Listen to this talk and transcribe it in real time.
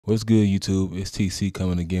What's good, YouTube? It's TC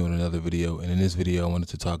coming again with another video. And in this video, I wanted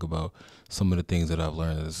to talk about some of the things that I've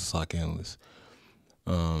learned as a SOC analyst.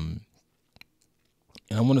 And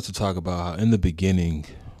I wanted to talk about how in the beginning,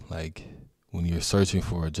 like when you're searching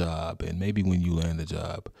for a job and maybe when you land a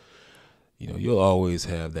job, you'll always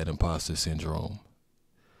have that imposter syndrome,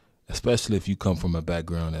 especially if you come from a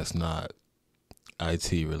background that's not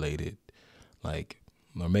IT related,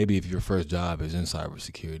 or maybe if your first job is in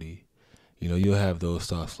cybersecurity. You'll have those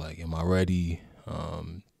thoughts like, am I ready?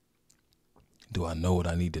 Do I know what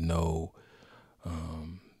I need to know?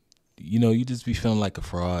 You just be feeling like a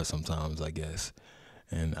fraud sometimes, I guess.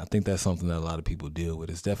 And I think that's something that a lot of people deal with.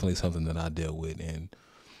 It's definitely something that I deal with. And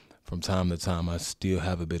from time to time, I still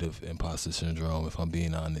have a bit of imposter syndrome, if I'm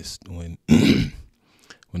being honest. When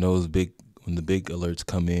when the big alerts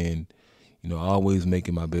come in, I always make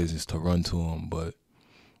it my business to run to them. But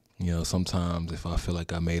sometimes if I feel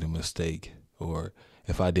like I made a mistake or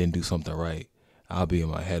if I didn't do something right, I'll be in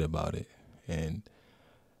my head about it. And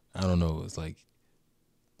I don't know,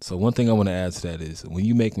 so one thing I want to add to that is when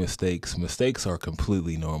you make mistakes are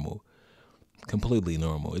completely normal. Completely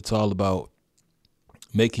normal. It's all about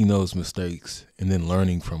making those mistakes and then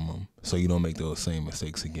learning from them so you don't make those same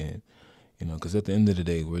mistakes again. Because at the end of the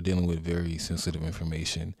day, we're dealing with very sensitive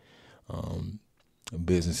information.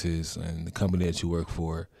 Businesses and the company that you work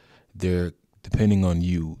for, they're depending on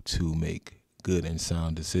you to make good and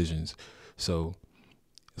sound decisions. So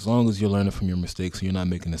as long as you're learning from your mistakes and you're not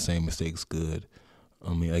making the same mistakes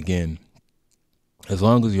again, as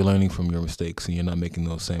long as you're learning from your mistakes and you're not making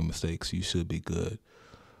those same mistakes, you should be good.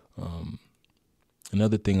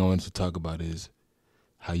 Another thing I wanted to talk about is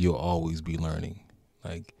how you'll always be learning.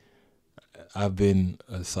 Like, I've been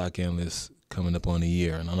a SOC analyst coming up on a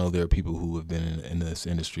year, and I know there are people who have been in this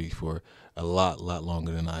industry for a lot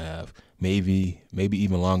longer than I have. Maybe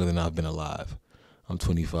even longer than I've been alive. I'm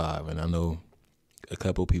 25, and I know a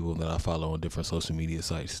couple people that I follow on different social media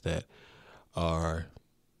sites that are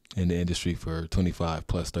in the industry for 25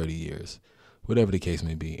 plus 30 years, whatever the case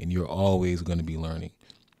may be, and you're always going to be learning.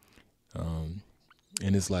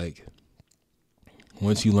 And it's like,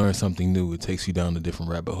 once you learn something new, it takes you down a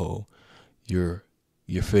different rabbit hole. You're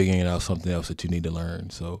figuring out something else that you need to learn.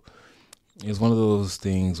 So it's one of those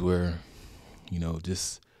things where,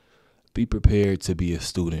 just be prepared to be a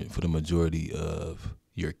student for the majority of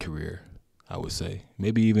your career, I would say.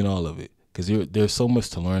 Maybe even all of it. Because there's so much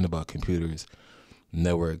to learn about computers,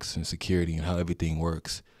 networks, and security and how everything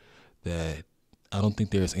works that I don't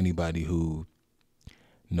think there's anybody who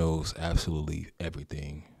knows absolutely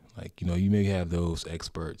everything. You may have those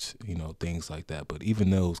experts, things like that. But even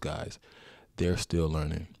those guys, they're still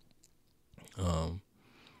learning.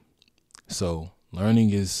 So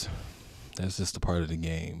learning that's just a part of the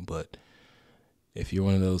game. But if you're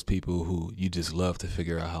one of those people who you just love to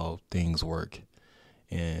figure out how things work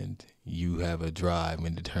and you have a drive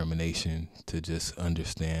and determination to just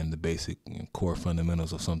understand the basic and core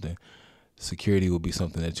fundamentals of something, security will be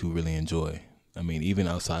something that you really enjoy. I mean, even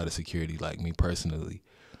outside of security, like me personally,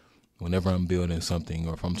 whenever I'm building something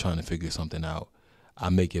or if I'm trying to figure something out, I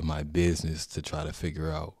make it my business to try to figure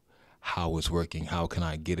out how it's working. How can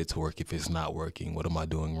I get it to work if it's not working? What am I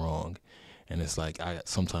doing wrong? And it's like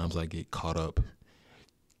sometimes I get caught up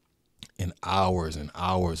in hours and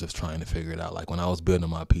hours of trying to figure it out. Like when I was building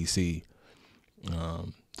my PC,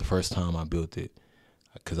 the first time I built it,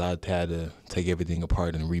 because I had to take everything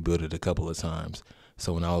apart and rebuild it a couple of times.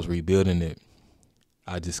 So when I was rebuilding it,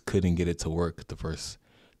 I just couldn't get it to work the first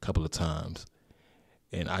couple of times.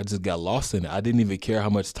 And I just got lost in it. I didn't even care how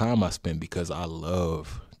much time I spent because I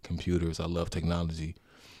love computers. I love technology.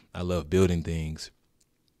 I love building things.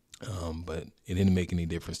 But it didn't make any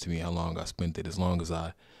difference to me how long I spent it, as long as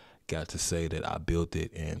I got to say that I built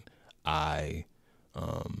it and I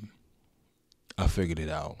figured it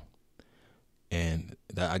out. And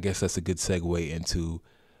I guess that's a good segue into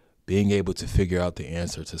being able to figure out the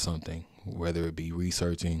answer to something, whether it be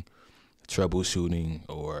researching, troubleshooting,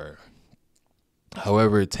 or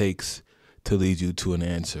however it takes to lead you to an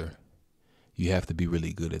answer. You have to be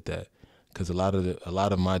really good at that, because a lot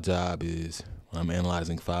of my job is when I'm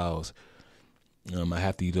analyzing files. I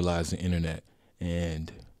have to utilize the internet,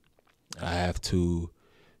 and I have to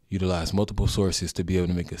utilize multiple sources to be able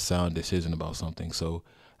to make a sound decision about something. So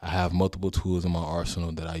I have multiple tools in my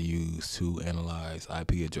arsenal that I use to analyze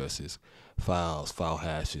IP addresses, files, file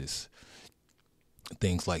hashes,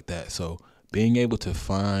 things like that. So being able to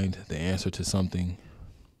find the answer to something,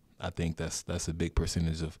 I think that's a big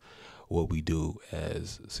percentage of what we do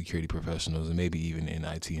as security professionals, and maybe even in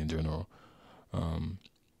IT in general.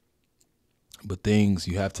 But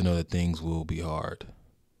you have to know that things will be hard.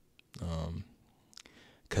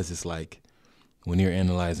 because it's like when you're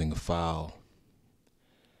analyzing a file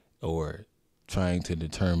or trying to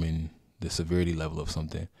determine the severity level of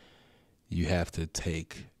something, you have to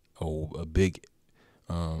take a big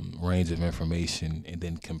range of information and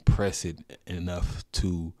then compress it enough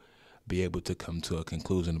to be able to come to a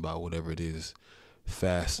conclusion about whatever it is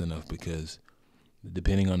fast enough, because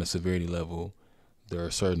depending on the severity level, there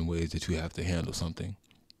are certain ways that you have to handle something.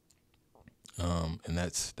 And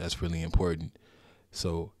that's really important.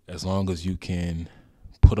 So as long as you can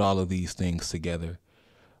put all of these things together,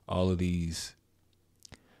 all of these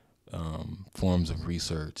forms of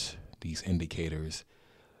research, these indicators,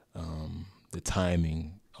 the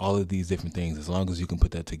timing, all of these different things, as long as you can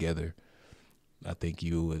put that together, I think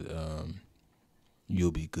you'll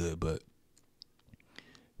be good. But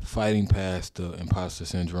fighting past the imposter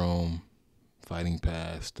syndrome, fighting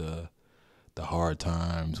past the hard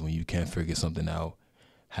times when you can't figure something out,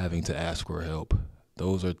 having to ask for help,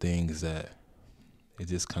 those are things that it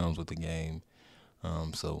just comes with the game.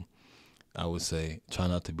 So I would say try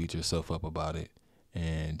not to beat yourself up about it,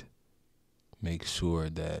 and make sure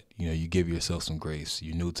that you give yourself some grace.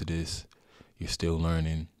 You're new to this, you're still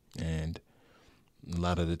learning, and a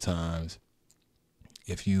lot of the times,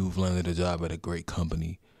 if you've landed a job at a great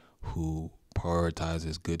company who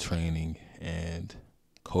prioritizes good training and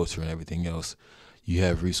culture and everything else, you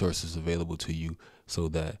have resources available to you so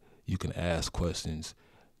that you can ask questions.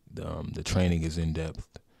 The training is in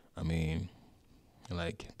depth. I mean,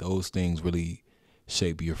 like, those things really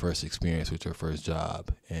shape your first experience with your first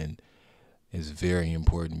job, and it's very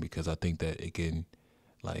important because I think that it can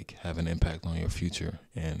have an impact on your future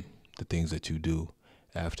and the things that you do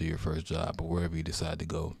after your first job or wherever you decide to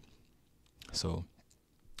go. So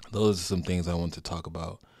those are some things I want to talk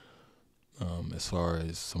about as far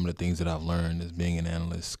as some of the things that I've learned as being an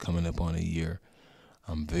analyst coming up on a year.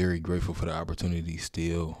 I'm very grateful for the opportunity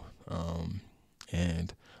still.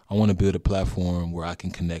 And I want to build a platform where I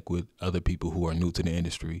can connect with other people who are new to the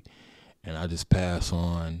industry. And I just pass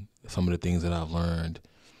on some of the things that I've learned,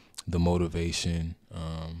 the motivation,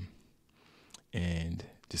 and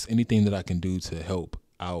just anything that I can do to help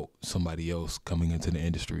out somebody else coming into the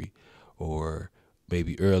industry, or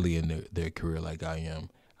maybe early in their career like I am.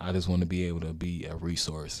 I just want to be able to be a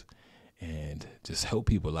resource and just help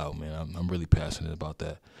people out, man. I'm really passionate about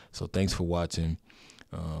that. So thanks for watching.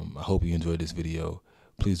 I hope you enjoyed this video.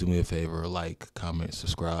 Please do me a favor, like, comment,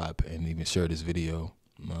 subscribe, and even share this video.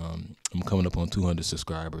 I'm coming up on 200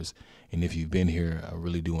 subscribers, and if you've been here, I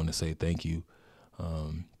really do want to say thank you.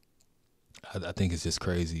 I think it's just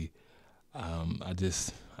crazy.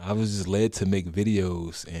 I was just led to make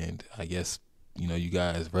videos, and I guess you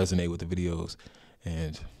guys resonate with the videos,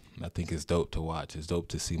 and I think it's dope to watch. It's dope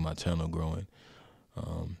to see my channel growing.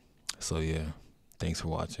 So yeah, thanks for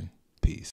watching. Peace.